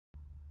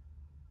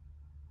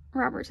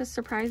Robert just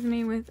surprised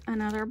me with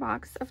another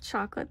box of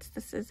chocolates.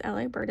 This is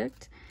LA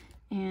Burdick,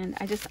 and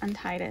I just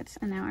untied it,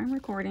 and now I'm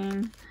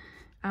recording.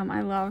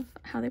 I love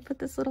how they put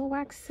this little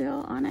wax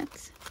seal on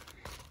it,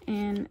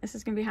 and this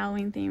is gonna be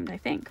Halloween themed, I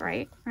think,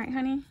 right? Right,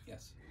 honey?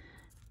 Yes.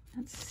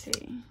 Let's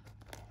see.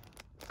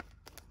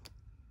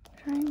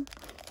 Trying.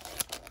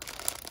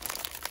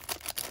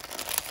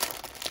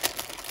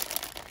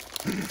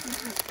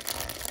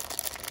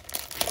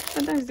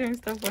 Sometimes doing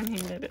stuff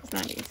one-handed, it's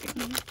not easy.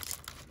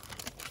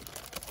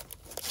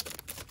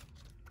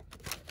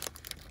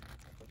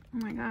 Oh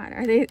my god,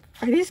 are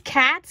these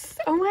cats?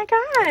 Oh my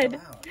god!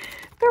 Wow.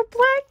 They're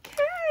black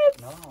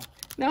cats! No.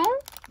 No? No.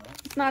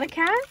 It's not a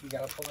cat? You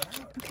gotta pull it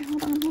out. Okay,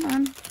 hold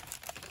on.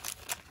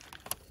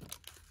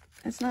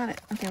 It's not a...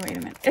 Okay, wait a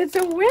minute. It's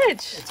a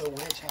witch! It's a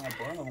witch on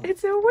a broom.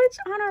 It's a witch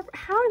on a...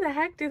 How the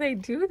heck do they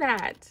do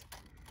that?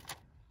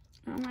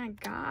 Oh my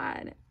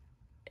god.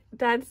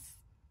 That's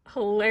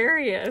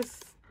hilarious.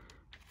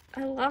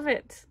 I love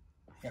it.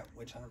 Yeah,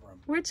 witch on a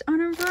broom. Witch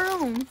on a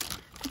broom.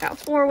 I got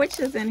 4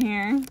 witches in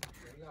here. There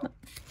you go.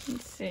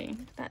 Let's see.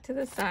 That to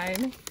the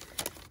side.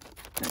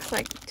 Looks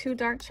like 2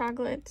 dark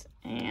chocolate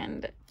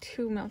and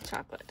 2 milk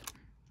chocolate.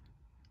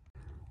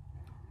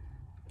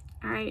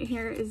 Alright,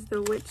 here is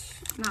the witch.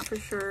 I'm not for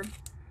sure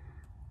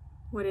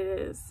what it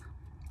is.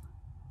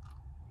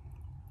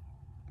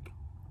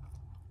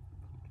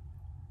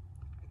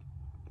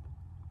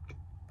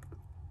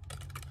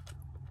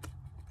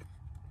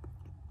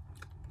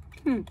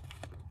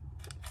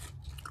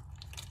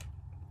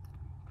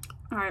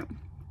 Alright.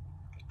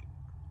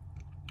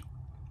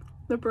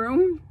 The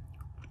broom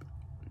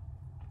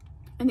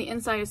and the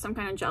inside is some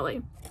kind of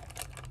jelly.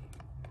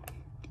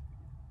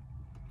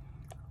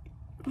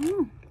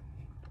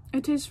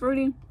 It tastes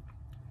fruity.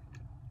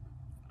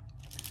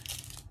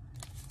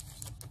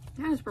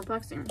 That is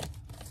perplexing.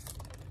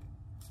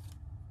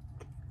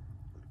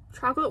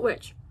 Chocolate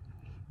witch.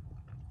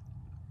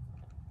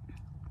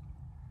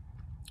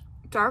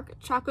 Dark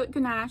chocolate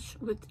ganache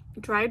with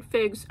dried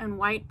figs and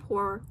white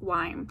pour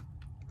wine.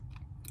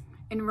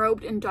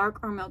 Enrobed in dark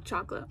or milk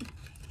chocolate.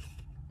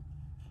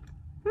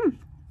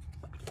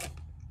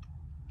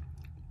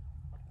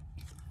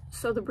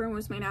 So the broom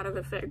was made out of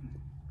a fig.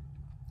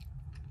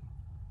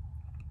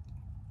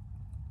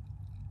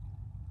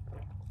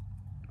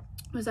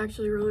 It was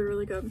actually really,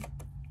 really good.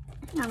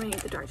 I'm gonna eat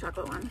the dark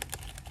chocolate one.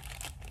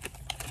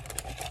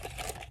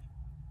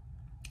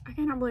 I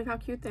cannot believe how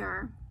cute they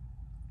are.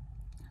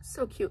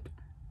 So cute.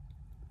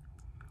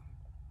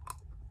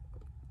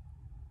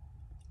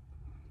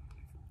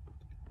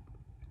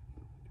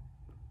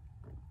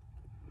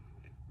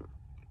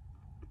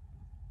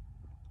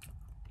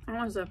 That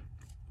one's a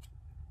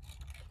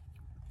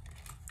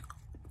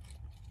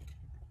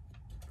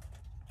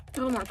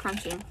little more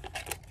crunchy.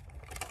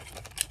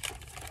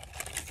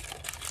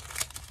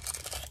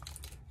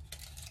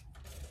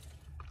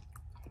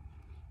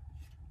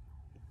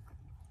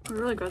 They're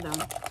really good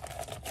though.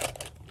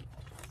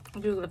 I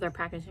do love their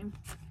packaging.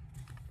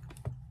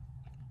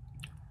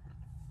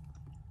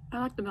 I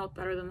like the milk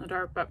better than the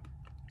dark, but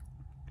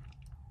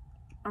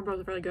they're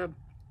both really good.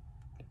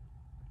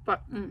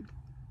 But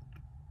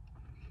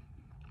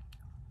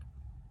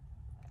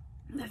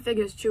the fig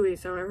is chewy,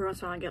 so every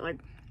once in a while I get like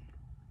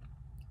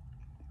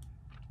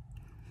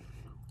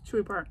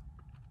chewy part.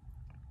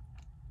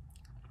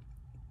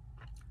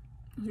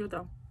 It's good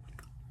though.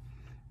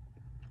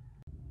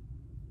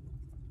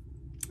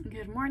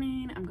 Good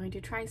morning. I'm going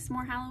to try some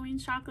more Halloween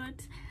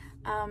chocolate.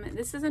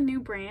 This is a new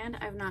brand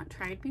I've not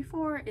tried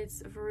before.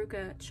 It's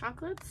Veruca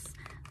chocolates.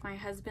 My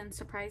husband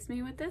surprised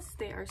me with this.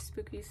 They are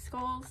spooky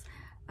skulls.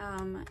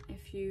 I'm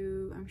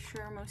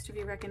sure most of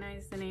you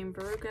recognize the name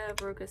Veruca.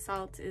 Veruca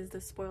Salt is the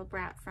spoiled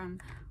brat from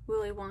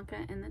Willy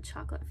Wonka and the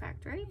Chocolate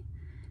Factory.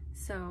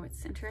 So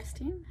it's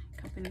interesting.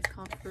 The company's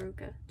called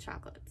Veruca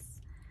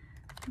chocolates.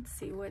 Let's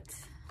see what...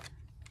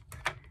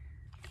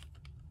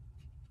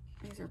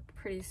 These are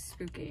pretty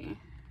spooky.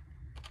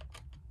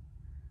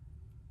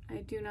 I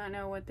do not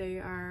know what they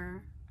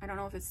are. I don't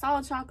know if it's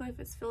solid chocolate, if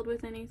it's filled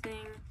with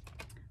anything.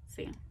 Let's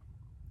see.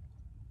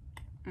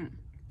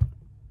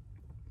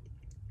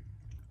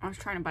 I was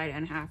trying to bite it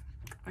in half.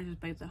 I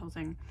just bite the whole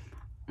thing.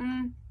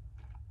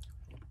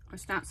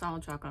 It's not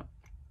solid chocolate.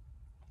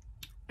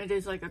 It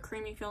is like a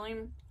creamy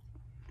filling.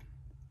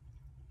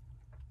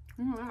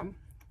 Oh my god.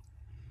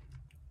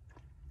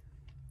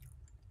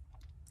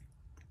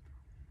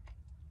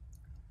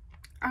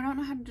 I don't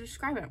know how to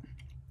describe it.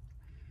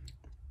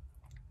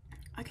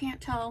 I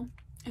can't tell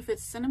if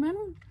it's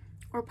cinnamon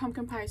or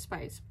pumpkin pie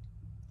spice.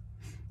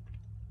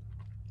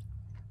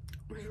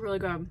 It's really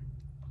good.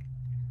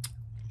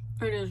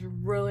 It is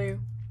really,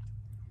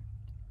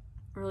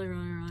 really,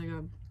 really, really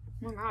good.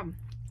 Oh my god.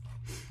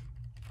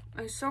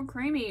 It's so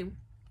creamy.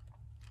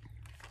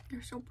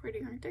 They're so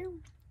pretty, aren't they?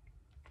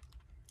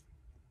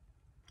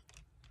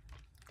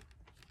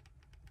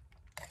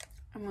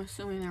 I'm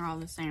assuming they're all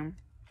the same.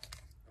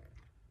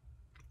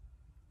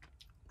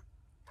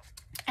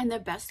 And the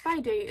best by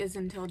date is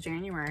until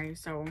January,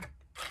 so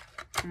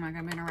I'm like,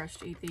 I'm in a rush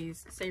to eat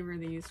these, savor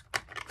these.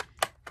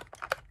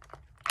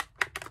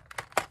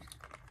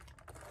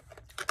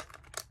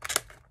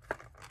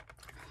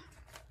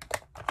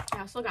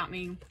 also got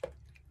me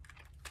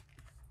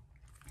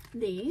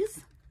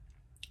these.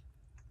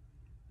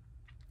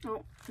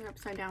 Oh, they're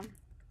upside down.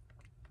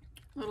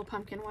 Little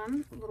pumpkin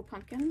ones, little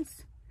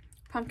pumpkins.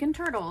 Pumpkin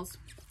turtles.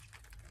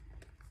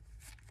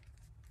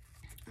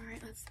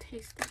 Alright, let's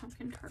taste the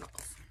pumpkin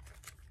turtles.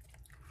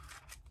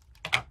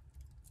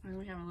 And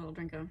we have a little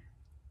drink of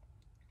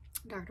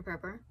Dr.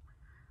 Pepper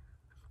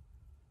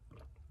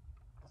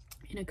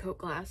in a Coke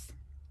glass.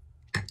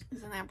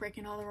 Isn't that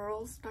breaking all the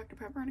rules? Dr.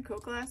 Pepper in a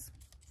Coke glass.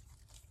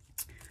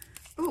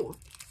 Ooh.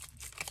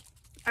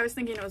 I was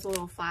thinking it was a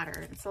little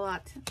flatter. It's a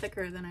lot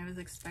thicker than I was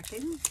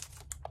expecting.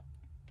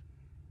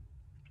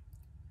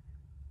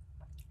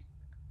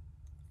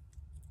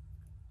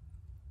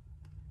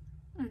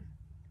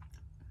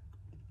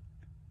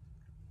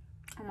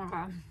 Oh my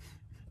god.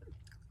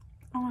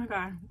 Oh my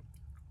god.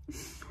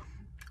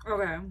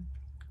 Okay.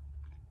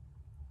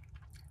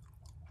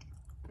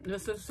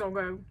 This is so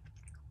good.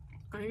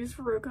 I use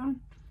Veruca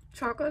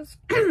chocolates.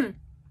 I'm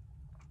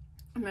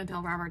gonna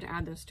tell Robert to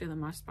add this to the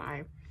must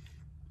buy.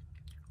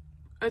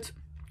 It's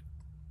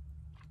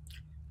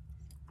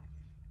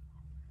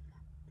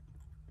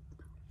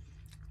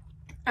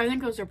I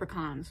think those are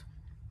pecans.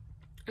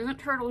 Isn't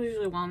turtle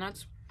usually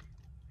walnuts?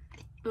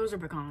 Those are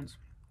pecans.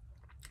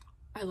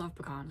 I love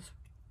pecans.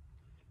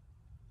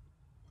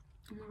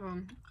 Oh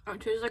my god.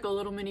 It tastes like a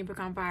little mini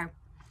pecan pie.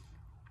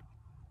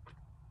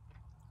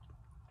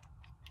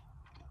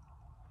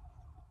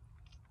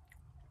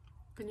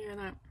 Can you hear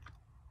that?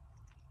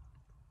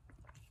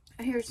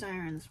 I hear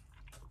sirens.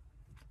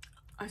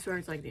 I swear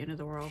it's like the end of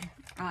the world.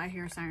 I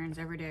hear sirens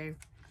every day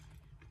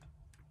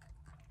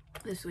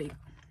this week.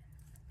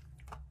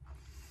 Oh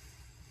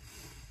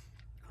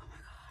my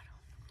god.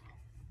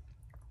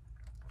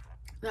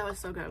 That was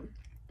so good.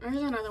 There's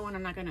another one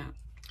I'm not gonna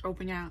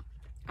open yet.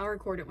 I'll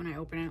record it when I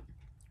open it.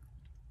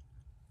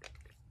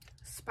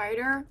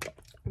 Spider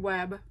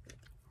web.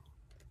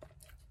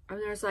 And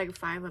there's like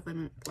 5 of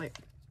them. Like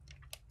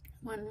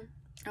one.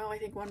 Oh, I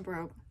think one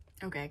broke.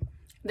 Okay.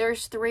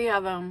 There's 3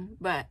 of them,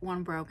 but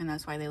one broke, and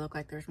that's why they look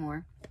like there's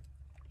more.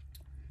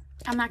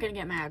 I'm not gonna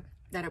get mad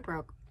that it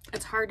broke.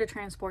 It's hard to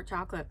transport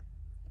chocolate.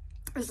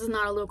 This is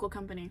not a local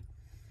company.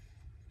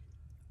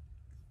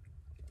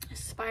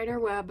 Spider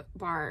web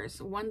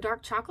bars. 1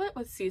 dark chocolate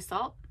with sea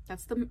salt.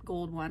 That's the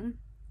gold one.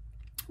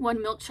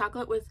 1 milk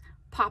chocolate with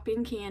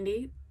popping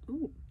candy.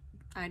 Ooh,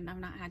 I've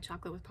not had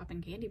chocolate with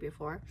popping candy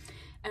before.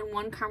 And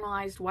 1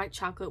 caramelized white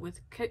chocolate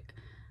with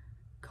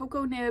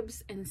cocoa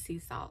nibs and sea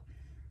salt.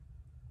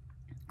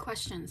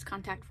 Questions,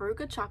 contact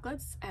Veruca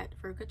Chocolates at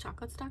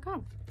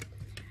verucachocolates.com.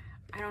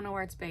 I don't know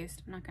where it's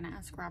based. I'm not going to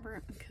ask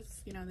Robert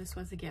because, you know, this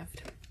was a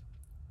gift.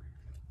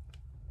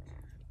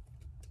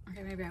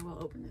 Okay, maybe I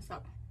will open this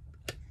up.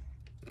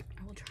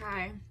 I will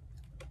try.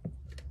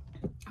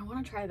 I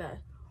want to try the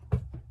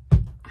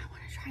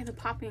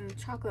popping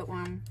chocolate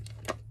one.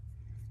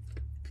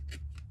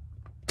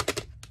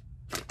 Okay,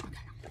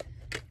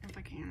 if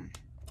I can.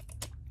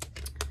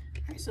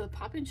 All right, so the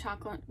popping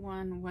chocolate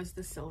one was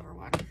the silver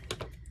one.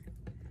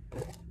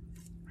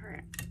 All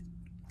right.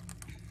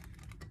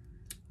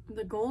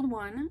 The gold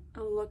one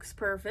looks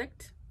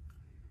perfect.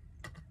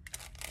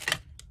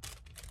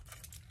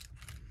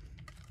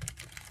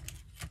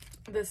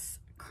 This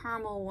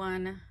caramel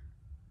one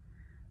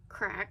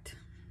cracked.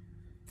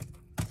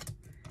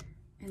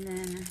 And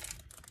then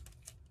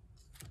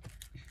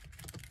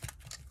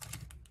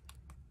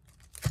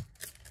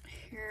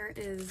here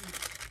is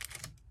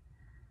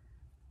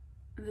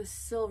the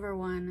silver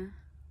one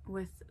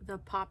with the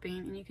popping,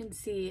 and you can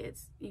see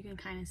you can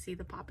kind of see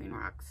the popping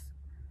rocks.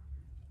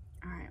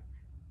 All right.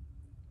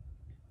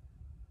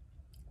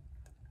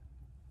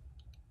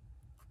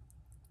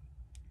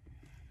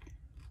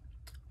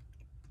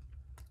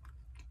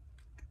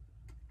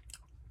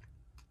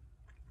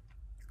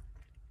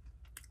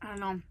 I don't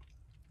know.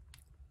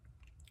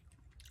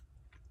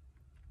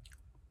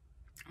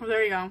 Well,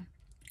 there you go.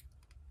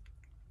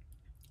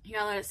 You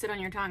gotta let it sit on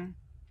your tongue.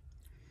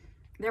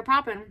 They're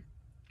popping.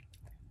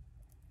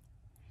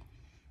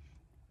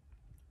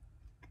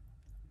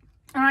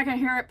 And I can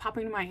hear it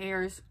popping in my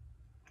ears.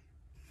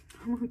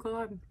 Oh my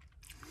god.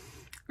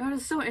 That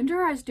is so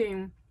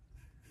interesting.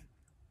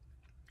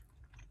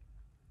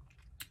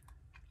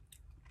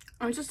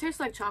 Oh, it just tastes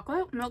like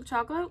chocolate, milk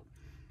chocolate.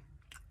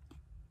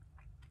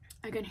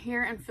 I can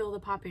hear and feel the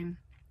popping.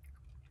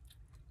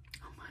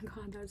 Oh my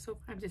god, that's so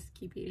fun. I just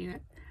keep eating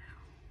it.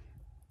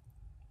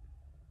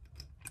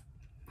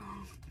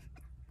 Oh,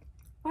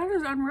 that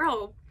is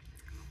unreal.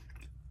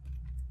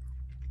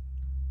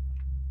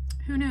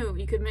 Who knew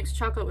you could mix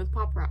chocolate with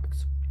Pop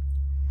Rocks?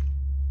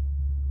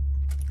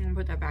 I'm gonna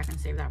put that back and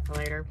save that for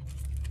later.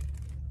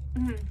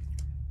 Oh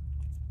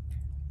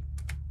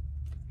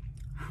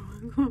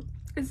my god,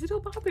 it's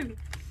still popping.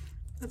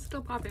 It's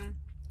still popping.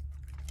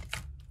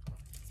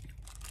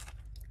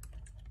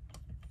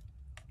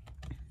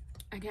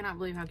 I cannot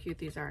believe how cute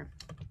these are.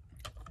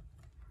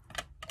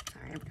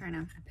 Sorry, I'm trying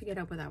to pick it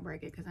up without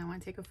breaking it because I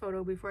want to take a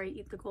photo before I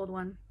eat the cold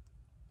one.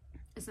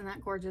 Isn't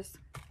that gorgeous?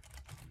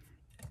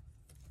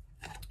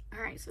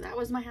 Alright, so that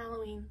was my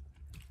Halloween.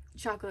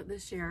 chocolate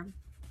this year,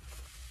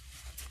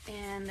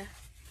 and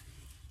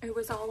it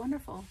was all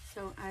wonderful.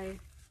 So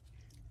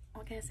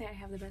what can I say? I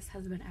have the best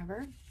husband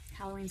ever.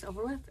 Halloween's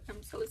over with.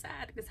 I'm so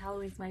sad because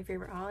Halloween's my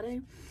favorite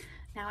holiday.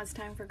 Now it's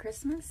time for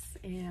Christmas,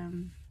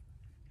 and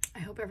I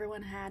hope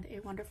everyone had a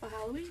wonderful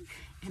Halloween,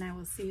 and I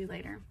will see you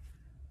later.